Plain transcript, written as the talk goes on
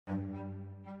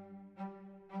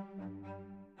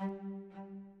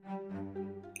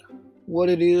What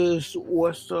it is,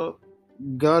 what's up?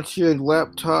 Got your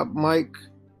laptop mic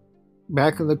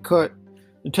back in the cut.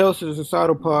 The Tales to the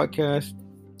Societal podcast.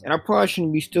 And I probably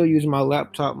shouldn't be still using my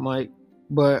laptop mic,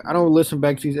 but I don't listen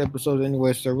back to these episodes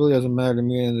anyway, so it really doesn't matter to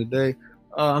me at the end of the day.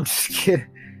 I'm just kidding.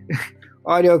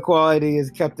 Audio quality is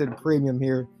kept at a premium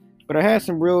here. But I had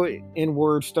some real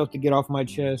inward stuff to get off my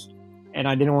chest, and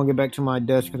I didn't want to get back to my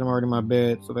desk because I'm already in my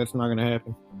bed, so that's not going to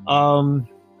happen.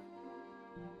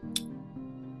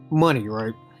 Money,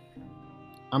 right?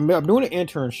 I'm doing an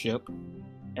internship,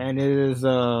 and it is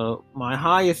my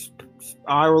highest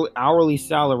hourly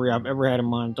salary I've ever had in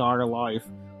my entire life.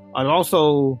 I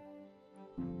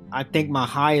think my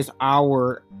highest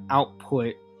hour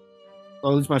output,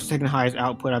 or at least my second highest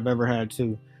output I've ever had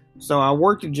too. So I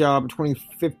worked a job in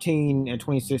 2015 and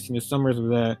 2016, the summers of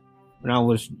that, when I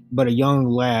was but a young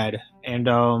lad, and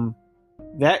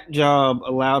that job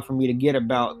allowed for me to get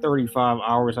about 35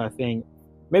 hours, I think,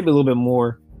 maybe a little bit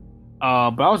more.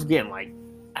 But I was getting like,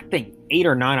 I think 8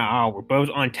 or 9 an hour, but it was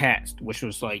untaxed, which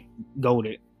was like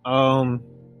goated.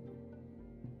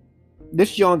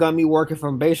 This job got me working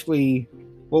from basically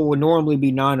what would normally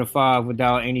be 9 to 5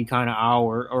 without any kind of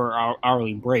hour or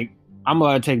hourly break. I'm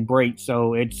allowed to take breaks,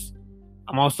 so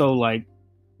I'm also like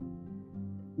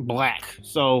black,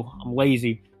 so I'm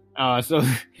lazy. So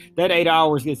that 8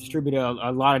 hours gets distributed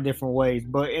a lot of different ways.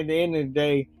 But at the end of the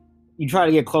day, you try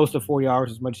to get close to 40 hours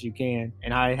as much as you can.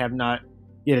 And I have not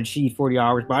yet achieved 40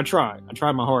 hours, but I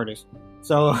tried my hardest.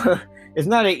 So it's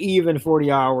not an even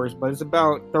 40 hours, but it's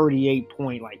about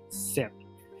 38.7.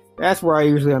 That's where I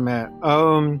usually am at.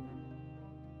 And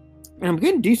I'm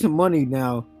getting decent money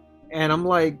now. And I'm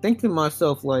like thinking to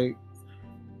myself, like,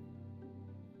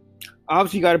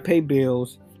 obviously you got to pay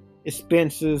bills,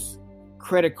 expenses,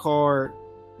 credit card,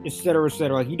 etc.,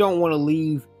 etc. Like, you don't want to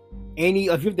leave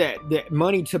if you have that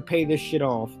money to pay this shit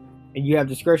off, and you have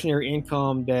discretionary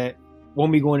income that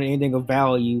won't be going to anything of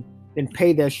value, then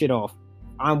pay that shit off.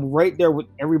 I'm right there with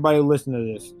everybody listening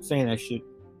to this saying that shit.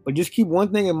 But just keep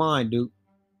one thing in mind, dude.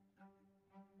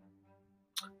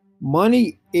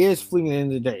 Money is fleeting at the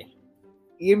end of the day.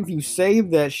 Even if you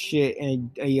save that shit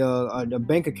in a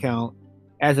bank account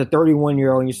as a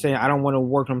 31-year-old and you're saying, I don't want to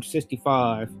work when I'm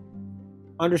 65,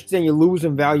 understand you're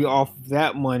losing value off of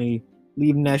that money,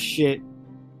 leaving that shit in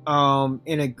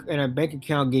a bank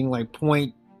account getting like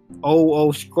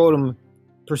 0.00 scrotum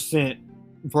percent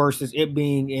versus it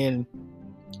being in,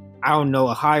 I don't know,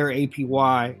 a higher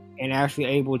APY and actually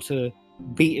able to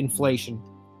beat inflation.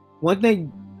 One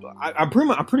thing, I'm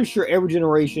pretty sure every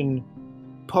generation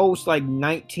post like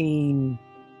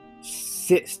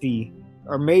 1960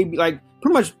 or maybe like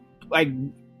pretty much like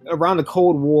around the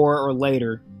Cold War or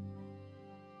later,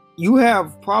 you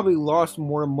have probably lost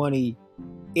more money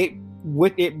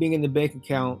with it being in the bank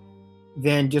account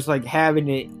than just like having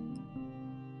it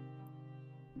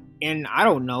in, I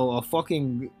don't know, a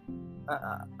fucking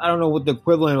I don't know what the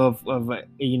equivalent of the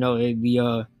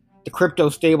crypto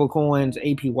stable coins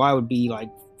APY would be like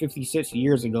 50, 60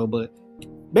 years ago, but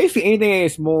basically anything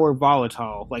that's more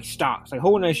volatile, like stocks, like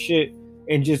holding that shit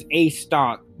in just a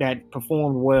stock that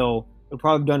performed well would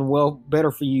probably done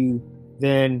better for you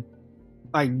than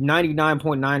like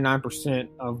 99.99%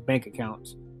 of bank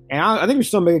accounts. And I think there's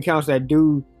some bank accounts that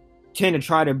do tend to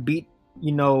try to beat,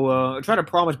 try to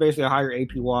promise basically a higher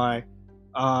APY.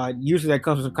 Usually that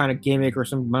comes with some kind of gimmick or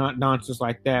some nonsense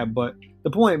like that. But the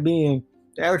point being,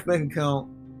 the average bank account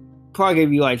probably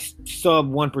give you like sub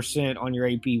 1% on your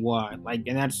APY. Like,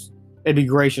 and that'd be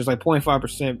gracious. Like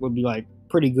 0.5% would be like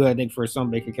pretty good, I think, for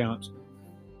some bank accounts.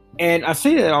 And I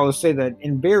say that I always say that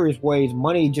in various ways,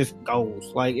 money just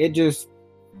goes. Like, it just,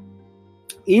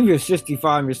 even if you're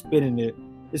 65 and you're spending it,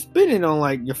 you're spending on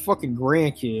like your fucking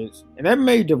grandkids. And that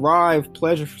may derive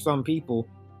pleasure for some people,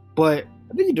 but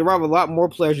I think you derive a lot more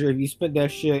pleasure if you spent that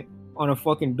shit on a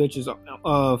fucking bitch's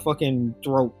fucking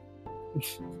throat.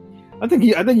 I think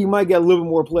you might get a little bit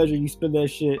more pleasure if you spend that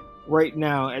shit right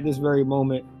now at this very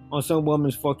moment on some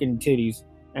woman's fucking titties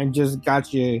and just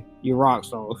got your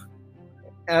rocks off.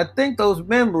 And I think those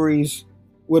memories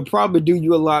would probably do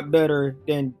you a lot better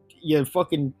than your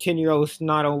fucking 10-year-old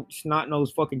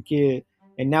snot-nosed fucking kid,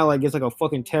 and now like it's like a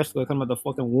fucking Tesla coming out the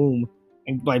fucking womb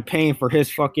and like paying for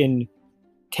his fucking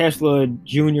Tesla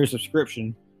Junior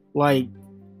subscription. Like,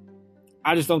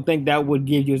 I just don't think that would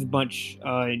give you as much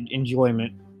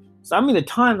enjoyment. So I mean, the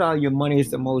time value of money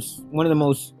is one of the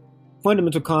most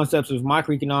fundamental concepts of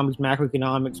microeconomics,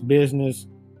 macroeconomics, business,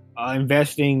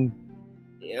 investing,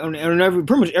 on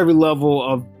pretty much every level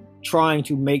of trying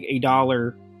to make a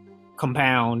dollar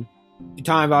compound. The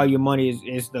time value of money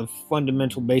is the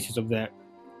fundamental basis of that.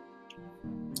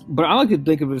 But I like to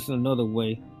think of this in another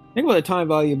way. Think about the time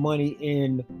value of money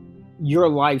in your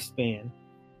lifespan.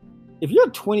 If you're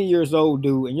 20 years old,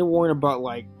 dude, and you're worrying about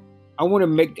like, I want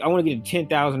to get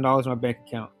 $10,000 in my bank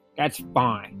account. That's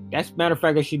fine. That's matter of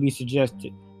fact, that should be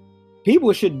suggested.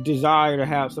 People should desire to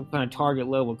have some kind of target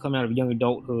level coming out of young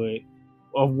adulthood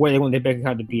of where they want their bank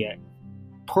account to be at.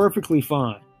 Perfectly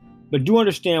fine. But do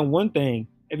understand one thing: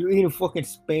 if you're eating fucking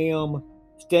spam,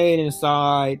 staying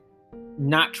inside,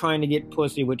 not trying to get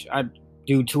pussy, which I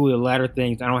do two of the latter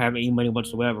things. I don't have any money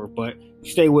whatsoever, but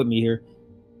stay with me here.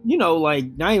 You know, like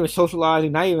not even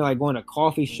socializing, not even like going to a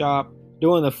coffee shop,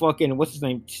 doing the fucking what's his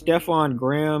name, Stefan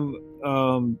Graham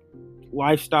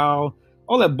lifestyle,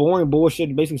 all that boring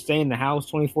bullshit. Basically, staying in the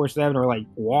house 24/7 or like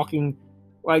walking,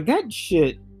 like that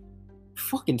shit,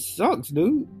 fucking sucks,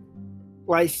 dude.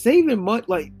 Like saving money,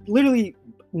 like literally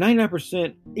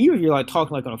 99%. Even if you're like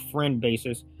talking like on a friend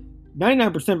basis,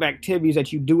 99% of activities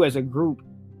that you do as a group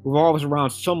revolves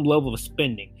around some level of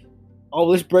spending. Oh,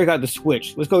 let's break out the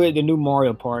Switch. Let's go get the new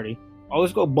Mario Party. Oh,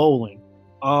 let's go bowling.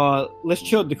 Let's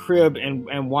chill at the crib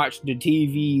and watch the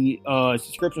TV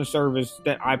subscription service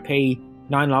that I pay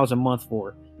 $9 a month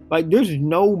for. Like, there's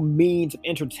no means of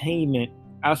entertainment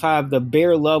outside of the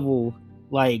bare level,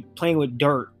 like playing with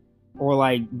dirt or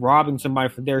like robbing somebody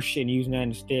for their shit and using that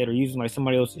instead, or using like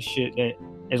somebody else's shit that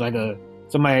is like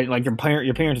somebody like your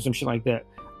parents or some shit like that.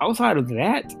 Outside of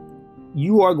that,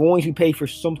 you are going to pay for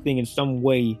something in some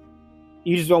way.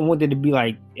 You just don't want it to be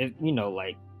like, you know,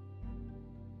 like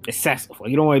excessive. Like,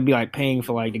 you don't want to be like paying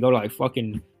for like to go to like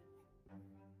fucking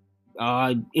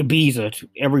Ibiza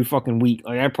every fucking week.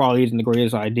 Like, that probably isn't the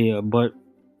greatest idea. But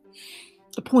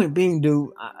the point being, dude,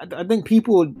 I think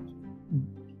people.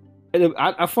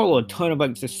 I follow a ton of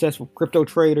like successful crypto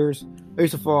traders. I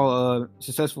used to follow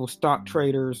successful stock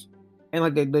traders, and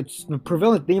like the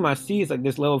prevalent theme I see is like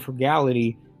this level of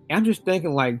frugality. And I'm just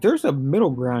thinking like there's a middle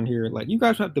ground here. Like, you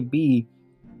guys have to be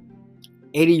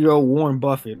 80-year-old Warren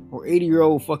Buffett or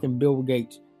 80-year-old fucking Bill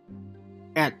Gates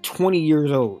at 20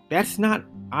 years old. That's not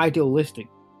idealistic.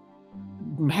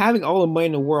 Having all the money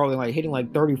in the world and like hitting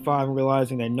like 35 and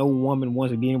realizing that no woman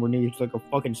wants to be anywhere near you, it's like a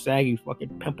fucking saggy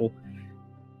fucking pimple.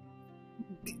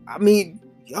 I mean,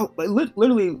 like,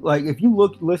 literally, like if you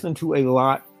listen to a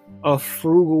lot of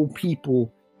frugal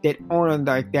people that aren't on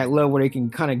like that level where they can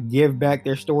kind of give back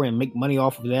their story and make money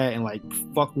off of that, and like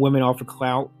fuck women off of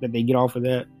clout that they get off of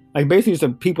that. Like, basically,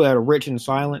 some people that are rich and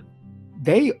silent,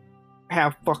 they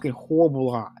have fucking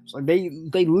horrible lives. Like,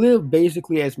 they live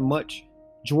basically as much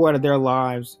joy out of their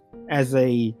lives as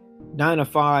a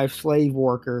 9-to-5 slave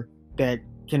worker that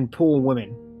can pull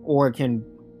women or can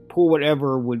pull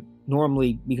whatever would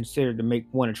normally be considered to make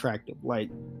one attractive. Like,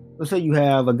 let's say you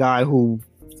have a guy who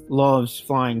loves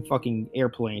flying fucking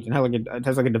airplanes and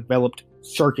has like a developed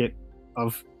circuit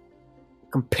of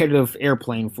competitive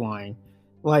airplane flying.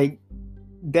 Like,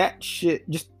 that shit,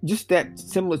 just that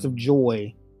semblance of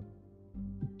joy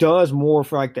does more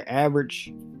for like the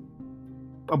average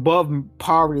above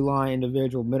poverty line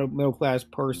individual, middle class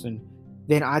person,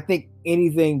 than I think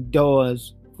anything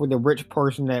does for the rich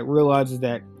person that realizes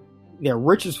that they're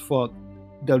rich as fuck.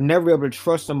 They'll never be able to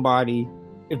trust somebody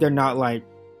if they're not like,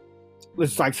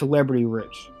 it's like celebrity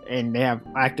rich and they have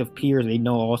active peers they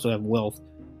know also have wealth,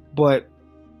 but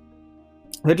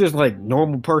they're just like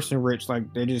normal person rich.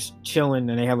 Like, they're just chilling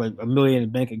and they have like $1 million in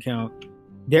the bank account.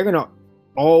 They're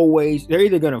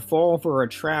either gonna fall for a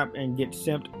trap and get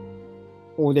simped,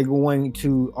 or they're going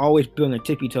to always be on their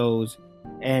tippy toes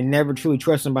and never truly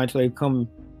trust somebody until they come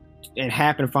and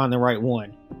happen to find the right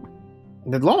one.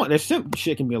 The simp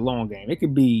shit can be a long game. It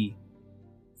could be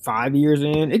 5 years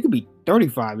in. It could be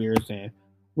 35 years in.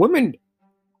 Women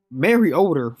marry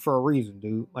older for a reason,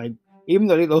 dude. Like, even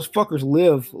though those fuckers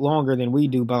live longer than we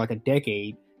do by like a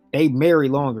decade, they marry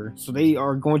longer, so they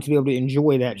are going to be able to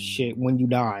enjoy that shit when you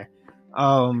die.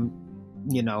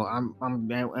 You know,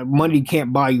 money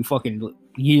can't buy you fucking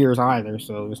years either,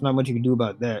 so there's not much you can do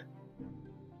about that.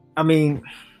 I mean,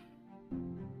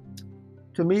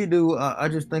 to me, dude, I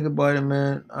just think about it,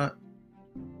 man.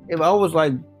 If I was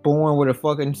like born with a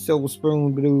fucking silver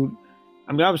spoon, dude,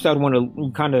 I mean, obviously I'd want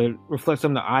to kind of reflect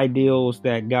some of the ideals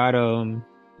that got you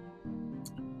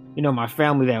know, my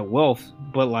family that wealth.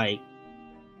 But like,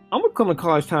 I'm gonna come to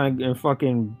college time and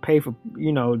fucking pay for,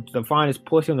 you know, the finest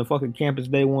pussy on the fucking campus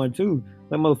day one too.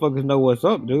 Let motherfuckers know what's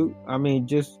up, dude. I mean,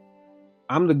 just,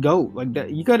 I'm the GOAT. Like,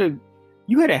 that, you gotta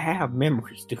have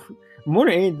memories, dude. More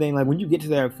than anything, like when you get to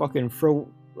that fucking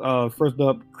first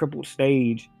up crippled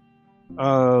stage,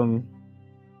 I'm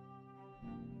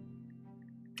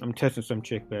testing some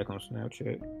chick back on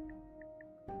Snapchat.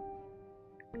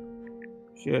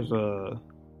 She has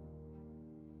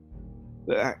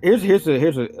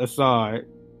here's a aside.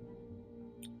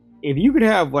 if you could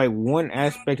have like one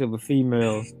aspect of a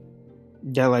female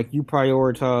that like you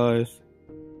prioritize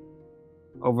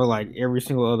over like every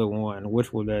single other one,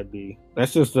 which would that be?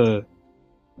 That's just a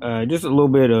little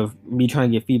bit of me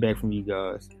trying to get feedback from you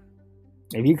guys.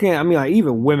 If you can't, I mean, like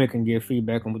even women can get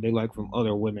feedback on what they like from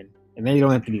other women, and they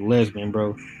don't have to be lesbian,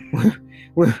 bro.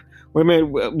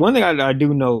 Women. One thing I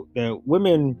do know that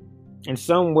women, in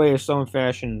some way or some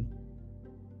fashion,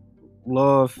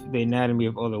 love the anatomy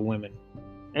of other women.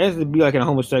 It has to be like in a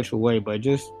homosexual way, but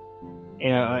just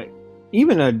in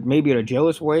even maybe in a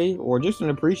jealous way or just an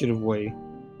appreciative way.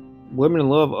 Women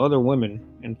love other women,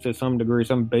 and to some degree,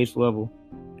 some base level.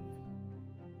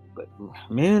 But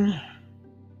men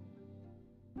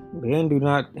do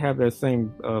not have that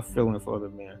same feeling for other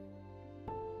men.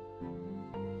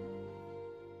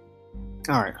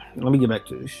 All right, let me get back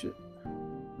to this shit.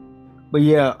 But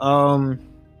yeah, I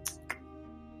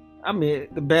mean,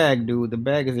 the bag, dude. The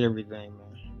bag is everything,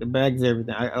 man. The bag is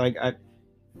everything.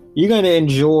 You're gonna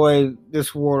enjoy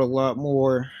this world a lot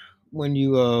more when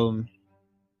you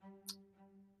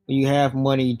have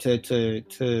money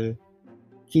to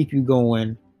keep you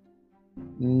going,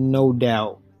 no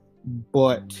doubt.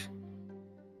 But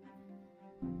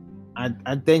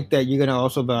I think that you're gonna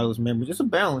also value those memories. It's a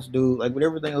balance, dude. Like with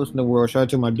everything else in the world. Shout out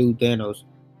to my dude Thanos.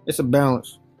 It's a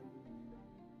balance,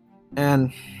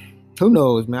 and who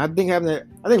knows, man? I think having that.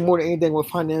 I think more than anything, what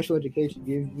financial education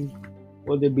gives you,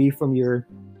 whether it be from your,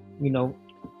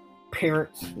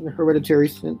 parents in the hereditary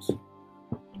sense,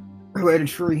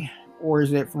 or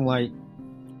is it from like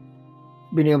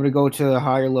being able to go to a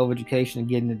higher level education and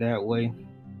getting it that way?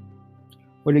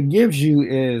 What it gives you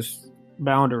is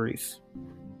boundaries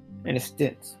and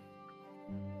extents.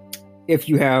 If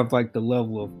you have like the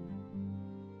level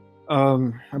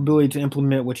of ability to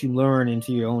implement what you learn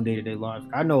into your own day-to-day life.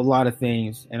 I know a lot of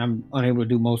things, and I'm unable to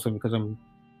do most of it because I'm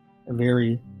a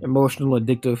very emotional,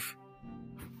 addictive,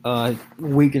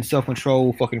 weak and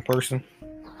self-control fucking person.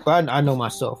 But I know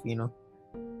myself, Not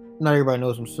everybody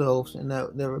knows themselves in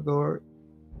that regard.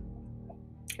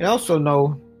 And I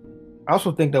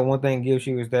also think that one thing it gives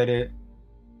you is that it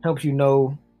helps you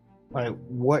know like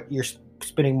what you're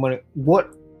spending money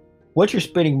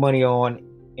on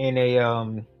in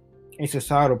a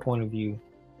societal point of view.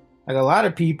 Like a lot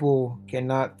of people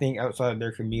cannot think outside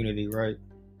their community, right?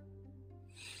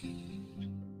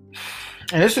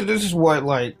 And this is what,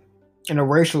 like, in a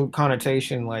racial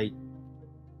connotation, like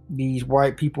these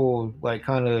white people like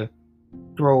kind of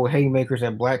throw haymakers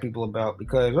at black people about,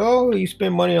 because you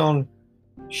spend money on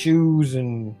shoes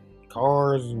and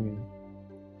cars and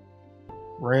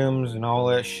rims and all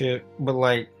that shit, but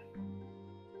like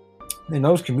in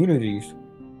those communities,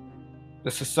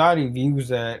 the society views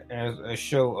that as a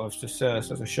show of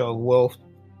success, as a show of wealth.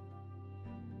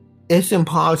 It's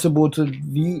impossible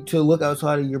to look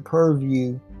outside of your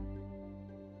purview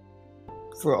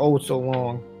for so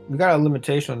long. You got a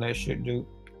limitation on that shit, dude.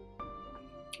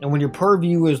 And when your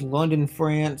purview is London,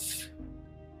 France,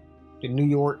 the New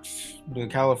Yorks, the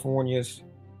Californias,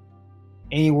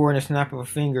 anywhere in a snap of a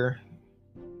finger,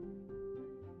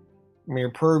 when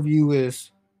your purview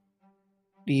is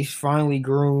these finely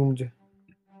groomed,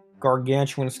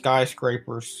 gargantuan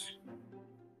skyscrapers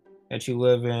that you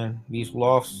live in, these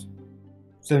lofts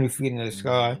 70 feet in the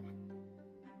sky,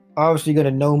 obviously you're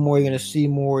gonna know more, you're gonna see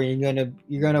more, and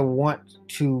you're gonna want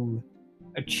to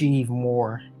achieve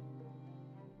more.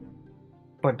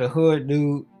 But the hood,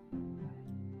 dude,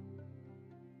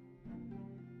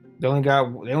 they only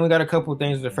got a couple of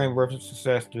things to frame reference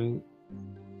success, dude.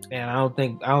 And I don't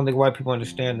think white people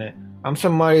understand that. I'm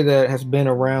somebody that has been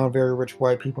around very rich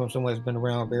white people, and somebody that's been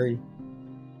around very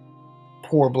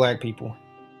poor black people.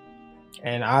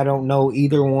 And I don't know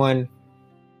either one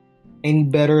any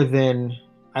better than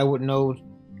I would know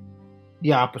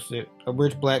the opposite, a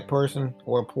rich black person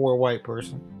or a poor white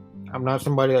person. I'm not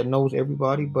somebody that knows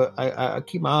everybody, but I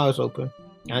keep my eyes open.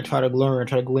 And I try to learn,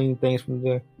 try to glean things from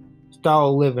the style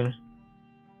of living.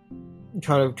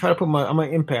 Try to put I'm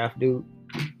an empath, dude.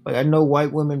 Like, I know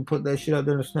white women put that shit out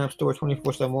there in the Snap store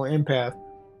 24/7. I'm an empath.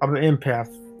 I'm an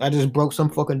empath. I just broke some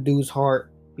fucking dude's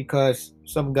heart because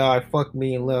some guy fucked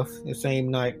me and left the same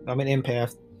night. I'm an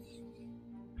empath.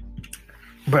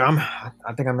 But I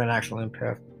think I'm an actual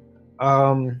empath.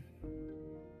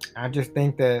 I just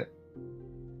think that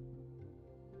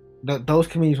those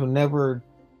communities will never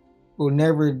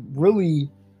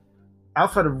really,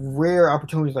 outside of rare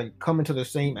opportunities like coming to the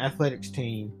same athletics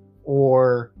team,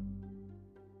 or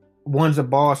one's a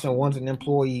boss and one's an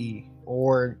employee,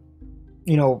 or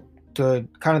to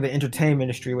kind of the entertainment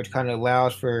industry, which kind of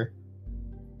allows for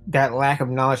that lack of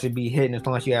knowledge to be hidden as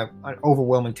long as you have an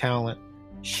overwhelming talent.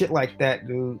 Shit like that,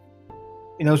 dude,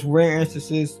 in those rare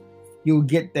instances, you'll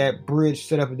get that bridge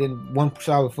set up, and then one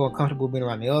side will feel comfortable being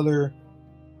around the other.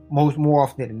 More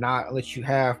often than not, unless you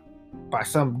have, by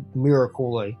some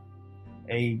miracle, a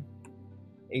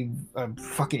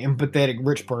fucking empathetic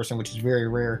rich person, which is very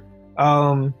rare.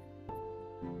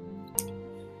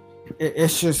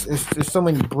 It's there's so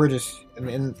many bridges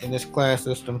in this class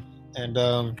system, and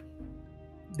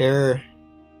they're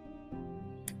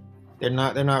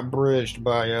not bridged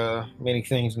by many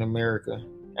things in America.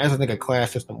 As I think a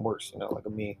class system works, like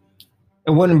it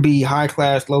wouldn't be high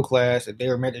class, low class if they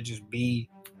were meant to just be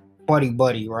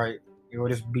buddy, right? It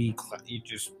would just be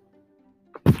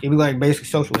it'd be like basic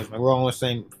socialism. Like we're all on the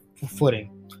same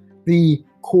footing. The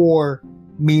core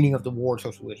meaning of the word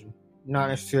socialism, not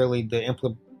necessarily the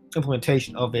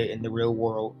implementation of it in the real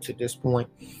world to this point.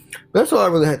 But that's all I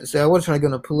really had to say. I wasn't trying to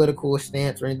get on a political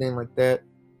stance or anything like that.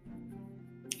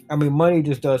 I mean, money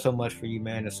just does so much for you,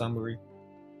 man, in summary.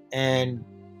 And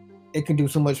it can do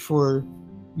so much for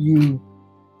you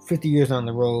 50 years down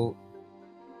the road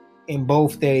in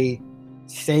both a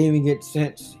saving it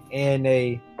sense and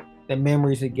the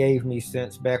memories it gave me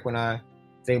since back when I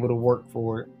was able to work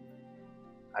for it.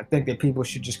 I think that people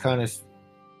should just kind of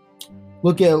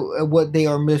look at what they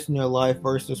are missing in their life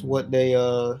versus what they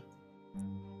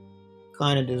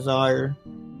kind of desire.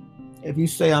 If you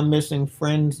say I'm missing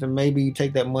friends, then maybe you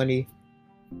take that money,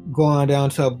 go on down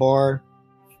to a bar,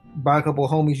 buy a couple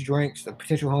of homies drinks, the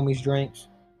potential homies drinks.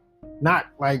 Not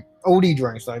like OD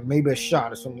drinks, like maybe a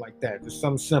shot or something like that. Just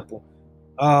something simple.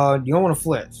 You don't want to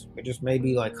flex, but just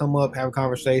maybe like come up, have a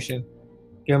conversation,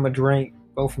 give them a drink,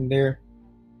 go from there.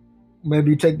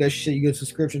 Maybe you take that shit, you get a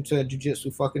subscription to a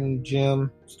jiu-jitsu fucking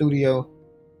gym, studio.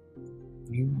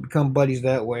 You become buddies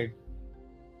that way.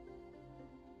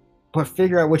 But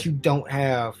figure out what you don't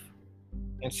have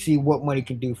and see what money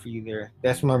can do for you there.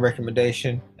 That's my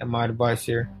recommendation and my advice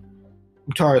here.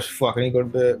 I'm tired as fuck. I need to go to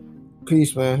bed.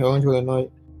 Peace, man. Y'all enjoy the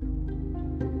night.